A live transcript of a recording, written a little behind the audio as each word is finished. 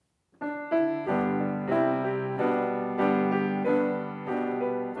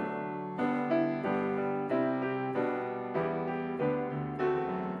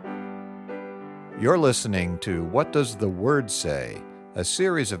You're listening to What Does the Word Say?, a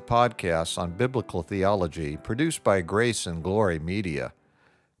series of podcasts on biblical theology produced by Grace and Glory Media.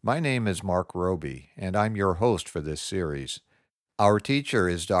 My name is Mark Roby, and I'm your host for this series. Our teacher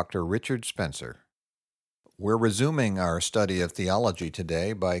is Dr. Richard Spencer. We're resuming our study of theology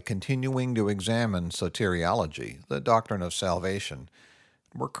today by continuing to examine soteriology, the doctrine of salvation.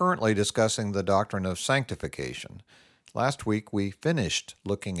 We're currently discussing the doctrine of sanctification. Last week, we finished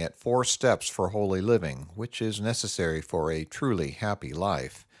looking at 4 steps for holy living, which is necessary for a truly happy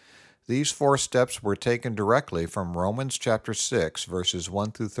life. These 4 steps were taken directly from Romans chapter 6, verses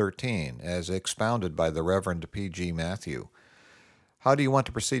 1 through 13, as expounded by the Reverend P.G. Matthew. How do you want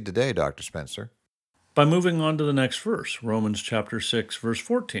to proceed today, Dr. Spencer? By moving on to the next verse, Romans chapter 6, verse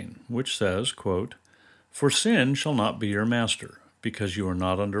 14, which says, quote, "For sin shall not be your master, because you are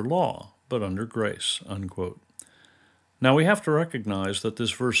not under law, but under grace," unquote. Now we have to recognize that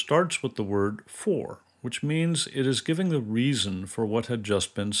this verse starts with the word "for," which means it is giving the reason for what had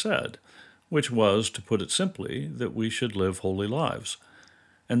just been said, which was, to put it simply, that we should live holy lives.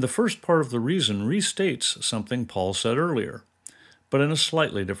 And the first part of the reason restates something Paul said earlier, but in a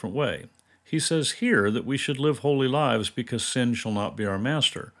slightly different way. He says here that we should live holy lives because sin shall not be our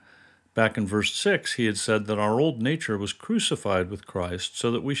master. Back in verse 6, he had said that our old nature was crucified with Christ so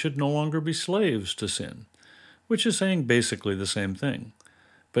that we should no longer be slaves to sin, which is saying basically the same thing.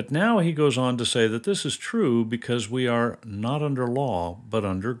 But now he goes on to say that this is true because we are not under law, but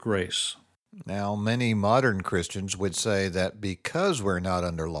under grace. Now, many modern Christians would say that because we're not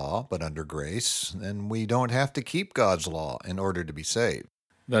under law, but under grace, then we don't have to keep God's law in order to be saved.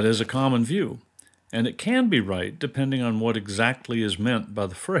 That is a common view, and it can be right depending on what exactly is meant by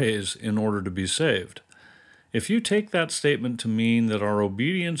the phrase "in order to be saved." If you take that statement to mean that our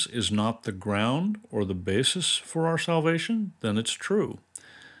obedience is not the ground or the basis for our salvation, then it's true.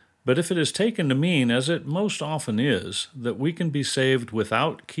 But if it is taken to mean, as it most often is, that we can be saved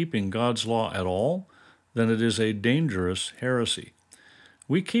without keeping God's law at all, then it is a dangerous heresy.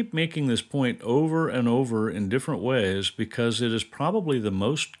 We keep making this point over and over in different ways because it is probably the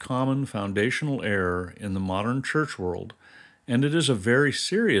most common foundational error in the modern church world, and it is a very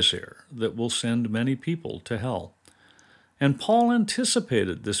serious error that will send many people to hell. And Paul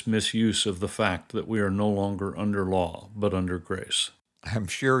anticipated this misuse of the fact that we are no longer under law, but under grace. I'm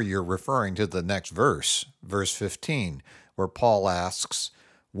sure you're referring to the next verse, verse 15, where Paul asks,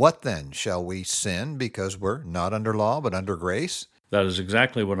 "What then? Shall we sin because we're not under law, but under grace?" That is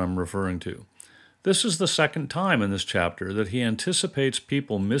exactly what I'm referring to. This is the second time in this chapter that he anticipates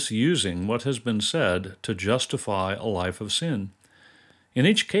people misusing what has been said to justify a life of sin. In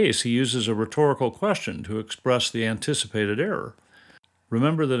each case, he uses a rhetorical question to express the anticipated error.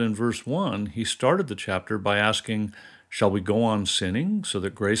 Remember that in verse 1, he started the chapter by asking, "Shall we go on sinning so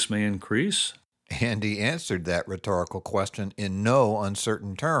that grace may increase?" And he answered that rhetorical question in no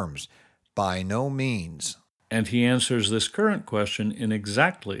uncertain terms, by no means. And he answers this current question in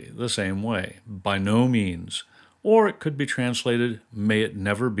exactly the same way, by no means. Or it could be translated, may it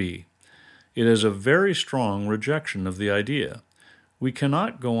never be. It is a very strong rejection of the idea. We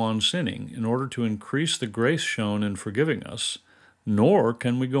cannot go on sinning in order to increase the grace shown in forgiving us, nor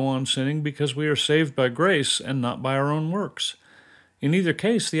can we go on sinning because we are saved by grace and not by our own works. In either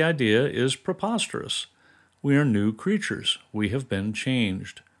case, the idea is preposterous. We are new creatures. We have been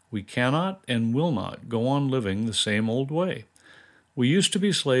changed. We cannot and will not go on living the same old way. We used to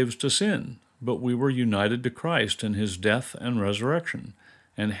be slaves to sin, but we were united to Christ in his death and resurrection,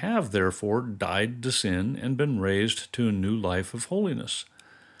 and have therefore died to sin and been raised to a new life of holiness.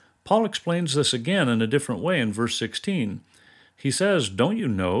 Paul explains this again in a different way in verse 16. He says, "Don't you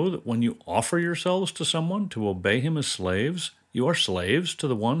know that when you offer yourselves to someone to obey him as slaves, you are slaves to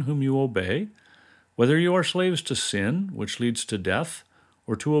the one whom you obey? Whether you are slaves to sin, which leads to death,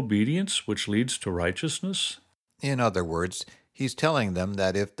 or to obedience, which leads to righteousness?" In other words, he's telling them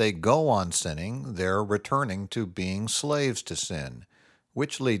that if they go on sinning, they're returning to being slaves to sin,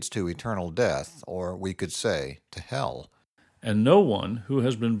 which leads to eternal death, or we could say, to hell. And no one who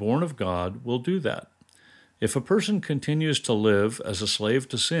has been born of God will do that. If a person continues to live as a slave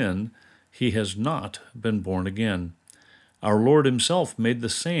to sin, he has not been born again. Our Lord himself made the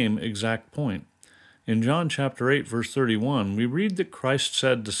same exact point. In John chapter 8, verse 31, we read that Christ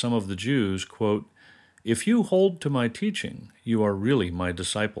said to some of the Jews, quote, "If you hold to my teaching, you are really my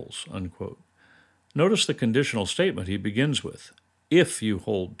disciples," unquote. Notice the conditional statement he begins with. If you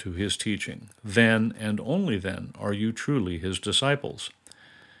hold to his teaching, then and only then are you truly his disciples.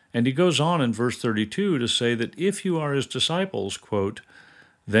 And he goes on in verse 32 to say that if you are his disciples, quote,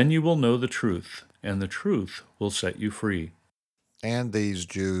 "then you will know the truth, and the truth will set you free." And these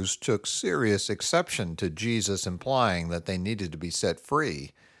Jews took serious exception to Jesus implying that they needed to be set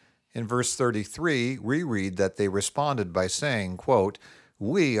free. In verse 33, we read that they responded by saying, quote,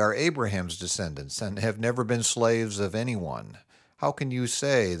 "We are Abraham's descendants and have never been slaves of anyone. How can you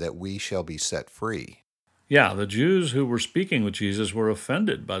say that we shall be set free?" Yeah, the Jews who were speaking with Jesus were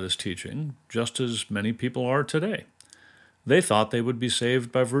offended by this teaching, just as many people are today. They thought they would be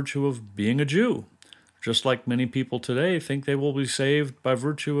saved by virtue of being a Jew, just like many people today think they will be saved by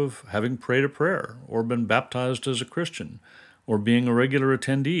virtue of having prayed a prayer, or been baptized as a Christian, or being a regular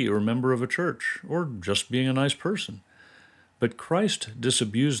attendee or member of a church, or just being a nice person. But Christ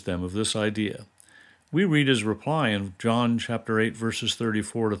disabused them of this idea. We read his reply in John chapter 8, verses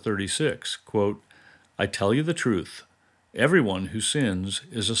 34 to 36, quote, "I tell you the truth, everyone who sins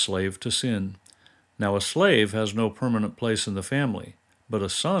is a slave to sin. Now a slave has no permanent place in the family, but a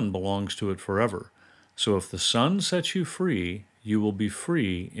son belongs to it forever. So if the Son sets you free, you will be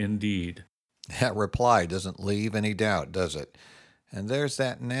free indeed." That reply doesn't leave any doubt, does it? And there's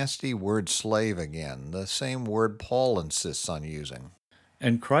that nasty word slave again, the same word Paul insists on using.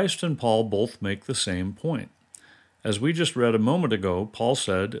 And Christ and Paul both make the same point. As we just read a moment ago, Paul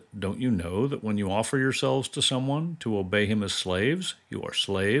said, "Don't you know that when you offer yourselves to someone to obey him as slaves, you are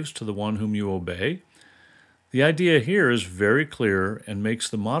slaves to the one whom you obey?" The idea here is very clear and makes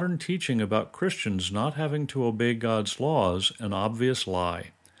the modern teaching about Christians not having to obey God's laws an obvious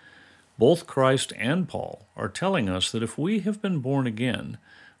lie. Both Christ and Paul are telling us that if we have been born again,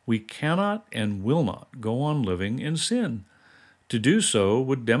 we cannot and will not go on living in sin. To do so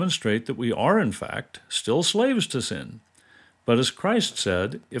would demonstrate that we are, in fact, still slaves to sin. But as Christ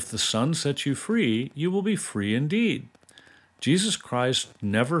said, if the Son sets you free, you will be free indeed. Jesus Christ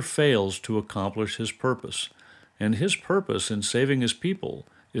never fails to accomplish his purpose, and his purpose in saving his people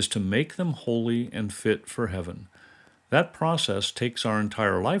is to make them holy and fit for heaven. That process takes our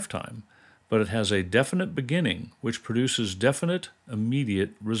entire lifetime, but it has a definite beginning which produces definite,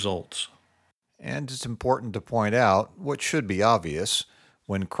 immediate results. And it's important to point out what should be obvious.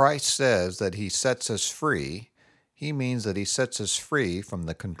 When Christ says that he sets us free, he means that he sets us free from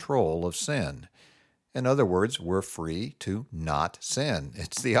the control of sin. In other words, we're free to not sin.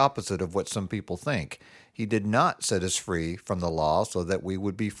 It's the opposite of what some people think. He did not set us free from the law so that we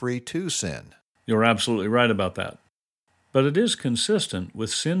would be free to sin. You're absolutely right about that. But it is consistent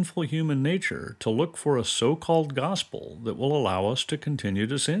with sinful human nature to look for a so-called gospel that will allow us to continue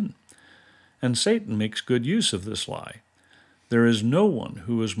to sin. And Satan makes good use of this lie. There is no one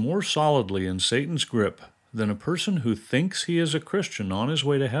who is more solidly in Satan's grip than a person who thinks he is a Christian on his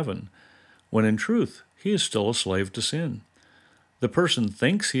way to heaven, when in truth he is still a slave to sin. The person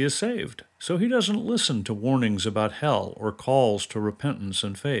thinks he is saved, so he doesn't listen to warnings about hell or calls to repentance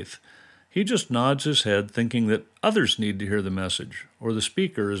and faith. He just nods his head thinking that others need to hear the message, or the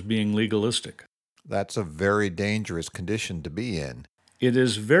speaker is being legalistic. That's a very dangerous condition to be in. It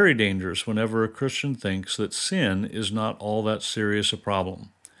is very dangerous whenever a Christian thinks that sin is not all that serious a problem.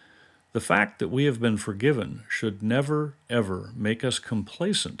 The fact that we have been forgiven should never, ever make us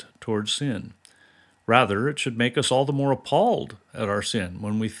complacent towards sin. Rather, it should make us all the more appalled at our sin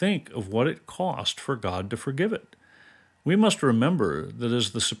when we think of what it cost for God to forgive it. We must remember that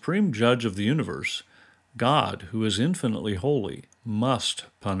as the supreme judge of the universe, God, who is infinitely holy, must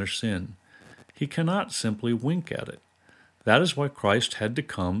punish sin. He cannot simply wink at it. That is why Christ had to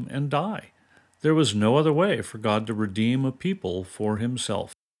come and die. There was no other way for God to redeem a people for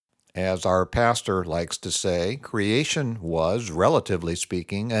himself. As our pastor likes to say, creation was, relatively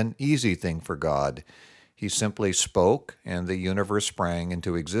speaking, an easy thing for God. He simply spoke, and the universe sprang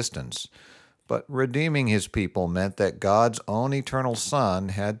into existence. But redeeming his people meant that God's own eternal Son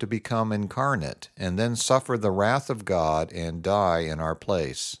had to become incarnate and then suffer the wrath of God and die in our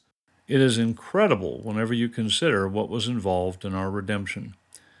place. It is incredible whenever you consider what was involved in our redemption.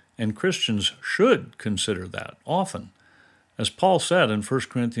 And Christians should consider that often. As Paul said in 1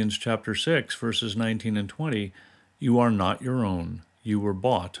 Corinthians chapter 6, verses 19 and 20, "You are not your own. You were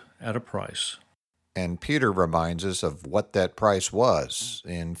bought at a price." And Peter reminds us of what that price was.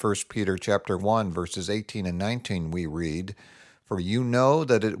 In 1 Peter chapter 1, verses 18 and 19, we read, "For you know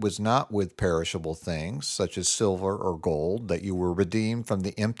that it was not with perishable things, such as silver or gold, that you were redeemed from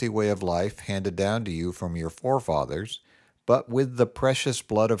the empty way of life handed down to you from your forefathers, but with the precious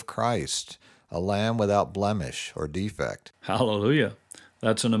blood of Christ, a lamb without blemish or defect." Hallelujah.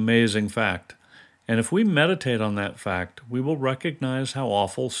 That's an amazing fact. And if we meditate on that fact, we will recognize how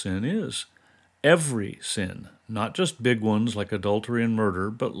awful sin is. Every sin, not just big ones like adultery and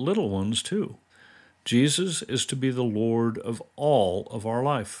murder, but little ones too. Jesus is to be the Lord of all of our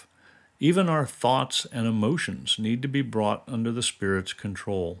life. Even our thoughts and emotions need to be brought under the Spirit's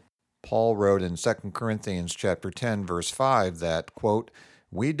control. Paul wrote in 2 Corinthians chapter 10, verse 5 that, quote,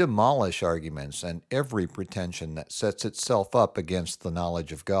 "We demolish arguments and every pretension that sets itself up against the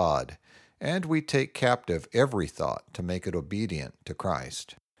knowledge of God, and we take captive every thought to make it obedient to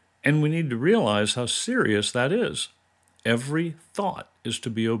Christ." And we need to realize how serious that is. Every thought is to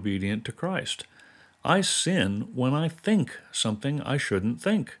be obedient to Christ. I sin when I think something I shouldn't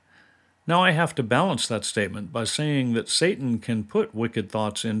think. Now, I have to balance that statement by saying that Satan can put wicked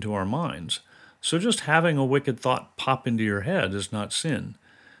thoughts into our minds, so just having a wicked thought pop into your head is not sin.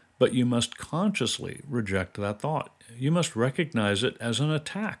 But you must consciously reject that thought. You must recognize it as an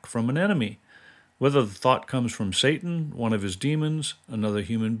attack from an enemy. Whether the thought comes from Satan, one of his demons, another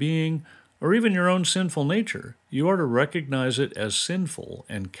human being, or even your own sinful nature, you are to recognize it as sinful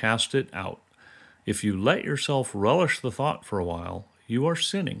and cast it out. If you let yourself relish the thought for a while, you are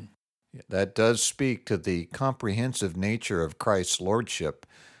sinning. That does speak to the comprehensive nature of Christ's lordship.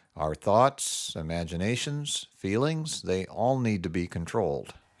 Our thoughts, imaginations, feelings, they all need to be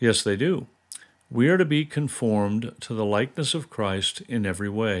controlled. Yes, they do. We are to be conformed to the likeness of Christ in every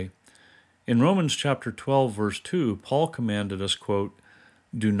way. In Romans chapter 12, verse 2, Paul commanded us, quote,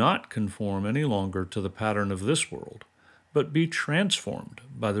 "Do not conform any longer to the pattern of this world, but be transformed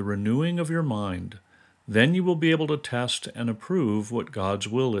by the renewing of your mind. Then you will be able to test and approve what God's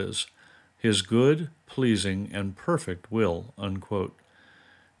will is, His good, pleasing, and perfect will," unquote.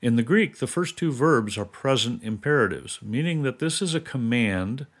 In the Greek, the first two verbs are present imperatives, meaning that this is a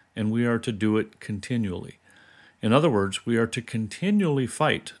command and we are to do it continually. In other words, we are to continually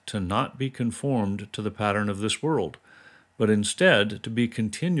fight to not be conformed to the pattern of this world, but instead to be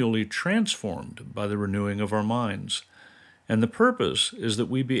continually transformed by the renewing of our minds. And the purpose is that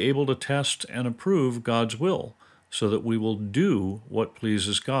we be able to test and approve God's will, so that we will do what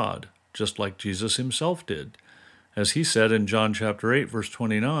pleases God, just like Jesus himself did. As he said in John chapter 8, verse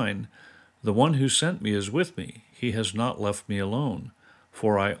 29, "The one who sent me is with me. He has not left me alone,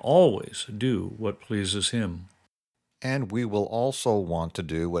 for I always do what pleases him." And we will also want to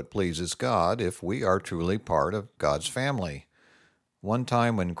do what pleases God if we are truly part of God's family. One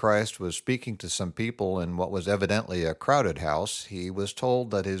time when Christ was speaking to some people in what was evidently a crowded house, he was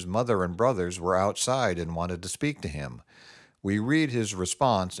told that his mother and brothers were outside and wanted to speak to him. We read his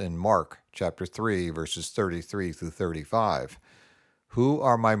response in Mark chapter 3, verses 33 through 35. "Who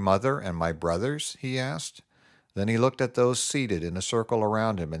are my mother and my brothers?" he asked. Then he looked at those seated in a circle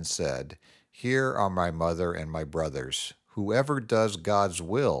around him and said, "Here are my mother and my brothers. Whoever does God's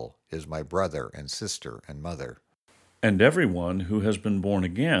will is my brother and sister and mother." And everyone who has been born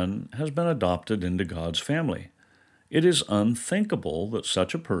again has been adopted into God's family. It is unthinkable that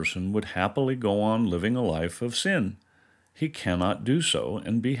such a person would happily go on living a life of sin. He cannot do so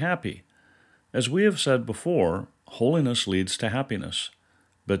and be happy. As we have said before, holiness leads to happiness,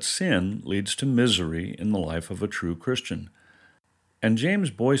 but sin leads to misery in the life of a true Christian. And James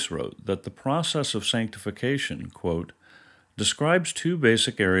Boyce wrote that the process of sanctification, quote, describes two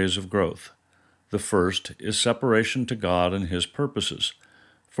basic areas of growth. The first is separation to God and His purposes,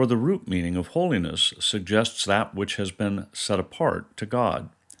 for the root meaning of holiness suggests that which has been set apart to God.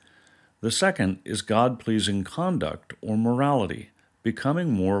 The second is God-pleasing conduct or morality,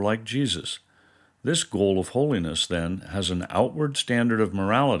 becoming more like Jesus. This goal of holiness, then, has an outward standard of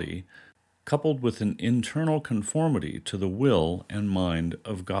morality coupled with an internal conformity to the will and mind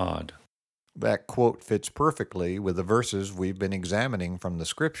of God. That quote fits perfectly with the verses we've been examining from the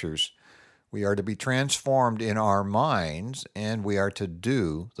Scriptures. We are to be transformed in our minds, and we are to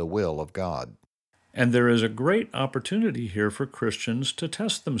do the will of God. And there is a great opportunity here for Christians to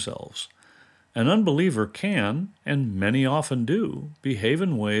test themselves. An unbeliever can, and many often do, behave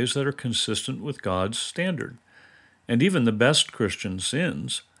in ways that are consistent with God's standard. And even the best Christian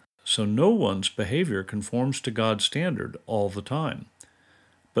sins, so no one's behavior conforms to God's standard all the time.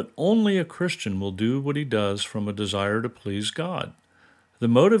 But only a Christian will do what he does from a desire to please God. The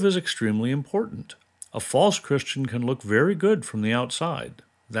motive is extremely important. A false Christian can look very good from the outside.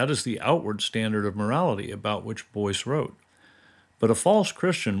 That is the outward standard of morality about which Boyce wrote. But a false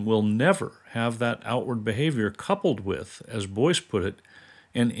Christian will never have that outward behavior coupled with, as Boyce put it,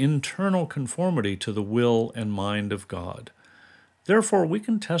 an internal conformity to the will and mind of God. Therefore, we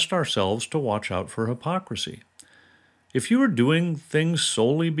can test ourselves to watch out for hypocrisy. If you are doing things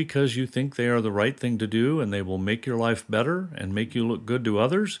solely because you think they are the right thing to do and they will make your life better and make you look good to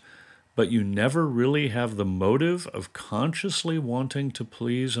others, but you never really have the motive of consciously wanting to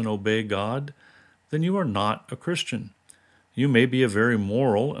please and obey God, then you are not a Christian. You may be a very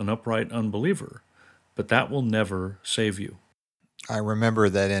moral and upright unbeliever, but that will never save you. I remember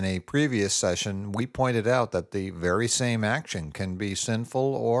that in a previous session, we pointed out that the very same action can be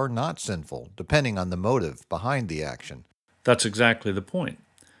sinful or not sinful, depending on the motive behind the action. That's exactly the point.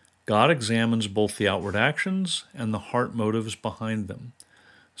 God examines both the outward actions and the heart motives behind them.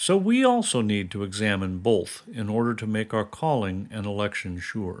 So we also need to examine both in order to make our calling and election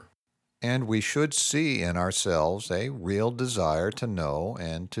sure. And we should see in ourselves a real desire to know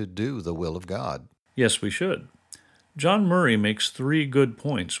and to do the will of God. Yes, we should. John Murray makes 3 good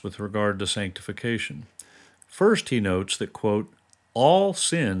points with regard to sanctification. First, he notes that, quote, all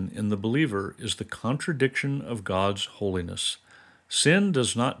sin in the believer is the contradiction of God's holiness. Sin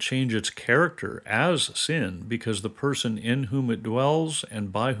does not change its character as sin because the person in whom it dwells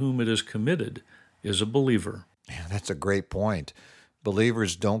and by whom it is committed is a believer. Yeah, that's a great point.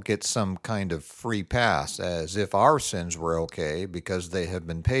 Believers don't get some kind of free pass as if our sins were okay because they have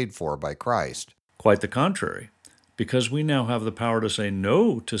been paid for by Christ. Quite the contrary. Because we now have the power to say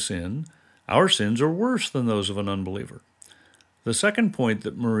no to sin, our sins are worse than those of an unbeliever. The second point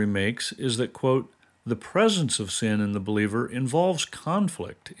that Murray makes is that, quote, the presence of sin in the believer involves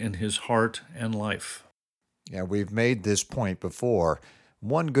conflict in his heart and life. Yeah, we've made this point before.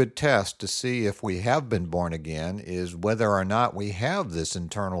 One good test to see if we have been born again is whether or not we have this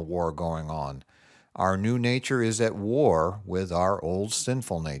internal war going on. Our new nature is at war with our old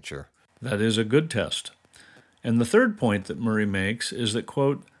sinful nature. That is a good test. And the third point that Murray makes is that,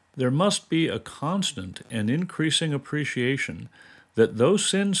 quote, there must be a constant and increasing appreciation that though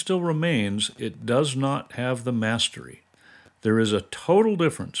sin still remains, it does not have the mastery. There is a total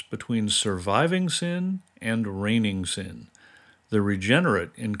difference between surviving sin and reigning sin, the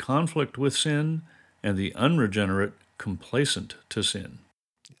regenerate in conflict with sin, and the unregenerate complacent to sin.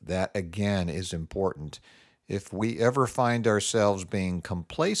 That, again, is important. If we ever find ourselves being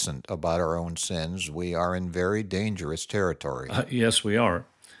complacent about our own sins, we are in very dangerous territory. Yes, we are.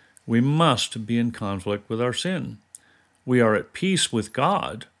 We must be in conflict with our sin. We are at peace with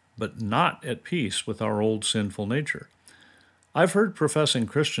God, but not at peace with our old sinful nature. I've heard professing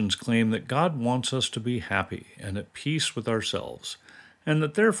Christians claim that God wants us to be happy and at peace with ourselves, and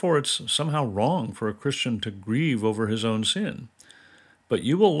that therefore it's somehow wrong for a Christian to grieve over his own sin. But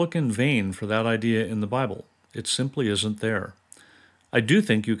you will look in vain for that idea in the Bible. It simply isn't there. I do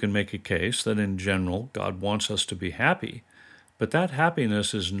think you can make a case that in general God wants us to be happy, but that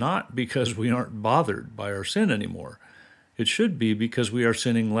happiness is not because we aren't bothered by our sin anymore. It should be because we are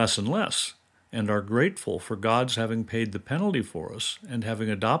sinning less and less, and are grateful for God's having paid the penalty for us and having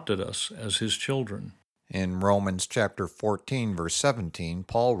adopted us as his children. In Romans chapter 14, verse 17,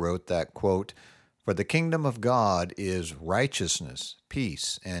 Paul wrote that, quote, for the kingdom of God is righteousness,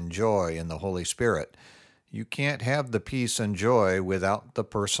 peace, and joy in the Holy Spirit. You can't have the peace and joy without the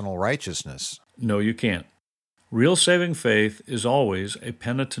personal righteousness. No, you can't. Real saving faith is always a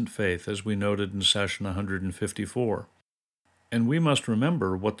penitent faith, as we noted in session 154. And we must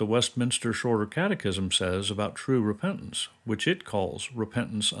remember what the Westminster Shorter Catechism says about true repentance, which it calls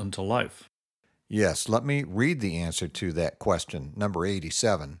repentance unto life. Yes, let me read the answer to that question, number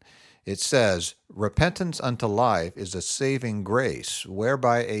 87. It says, repentance unto life is a saving grace,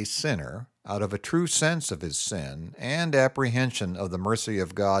 whereby a sinner, out of a true sense of his sin and apprehension of the mercy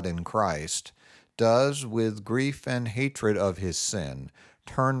of God in Christ, does, with grief and hatred of his sin,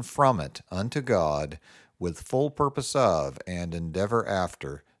 turn from it unto God, with full purpose of, and endeavor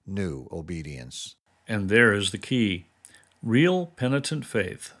after, new obedience. And there is the key. Real penitent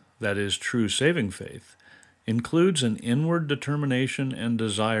faith, that is, true saving faith, includes an inward determination and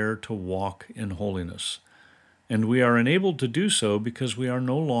desire to walk in holiness. And we are enabled to do so because we are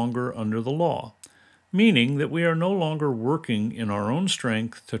no longer under the law, meaning that we are no longer working in our own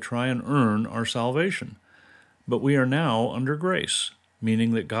strength to try and earn our salvation, but we are now under grace,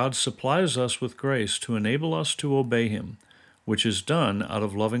 meaning that God supplies us with grace to enable us to obey him, which is done out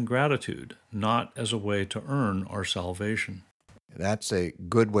of loving gratitude, not as a way to earn our salvation. That's a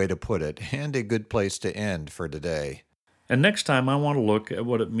good way to put it, and a good place to end for today. And next time I want to look at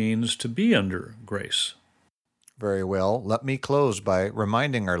what it means to be under grace. Very well. Let me close by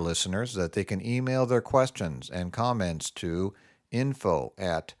reminding our listeners that they can email their questions and comments to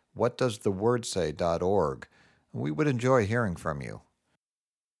info@whatdoesthewordsay.org. We would enjoy hearing from you.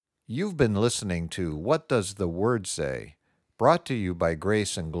 You've been listening to What Does the Word Say? Brought to you by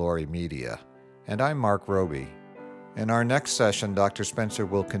Grace and Glory Media. And I'm Mark Roby. In our next session, Dr. Spencer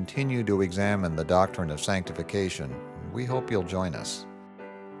will continue to examine the doctrine of sanctification. We hope you'll join us.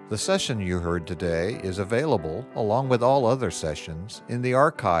 The session you heard today is available, along with all other sessions, in the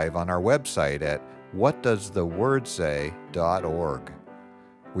archive on our website at whatdoesthewordsay.org.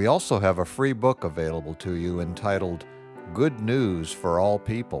 We also have a free book available to you entitled Good News for All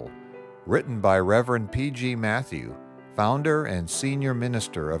People, written by Reverend P.G. Matthew, founder and senior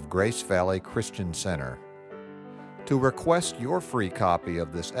minister of Grace Valley Christian Center. To request your free copy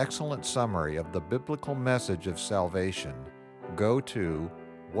of this excellent summary of the biblical message of salvation, go to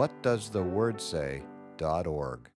whatdoesthewordsay.org.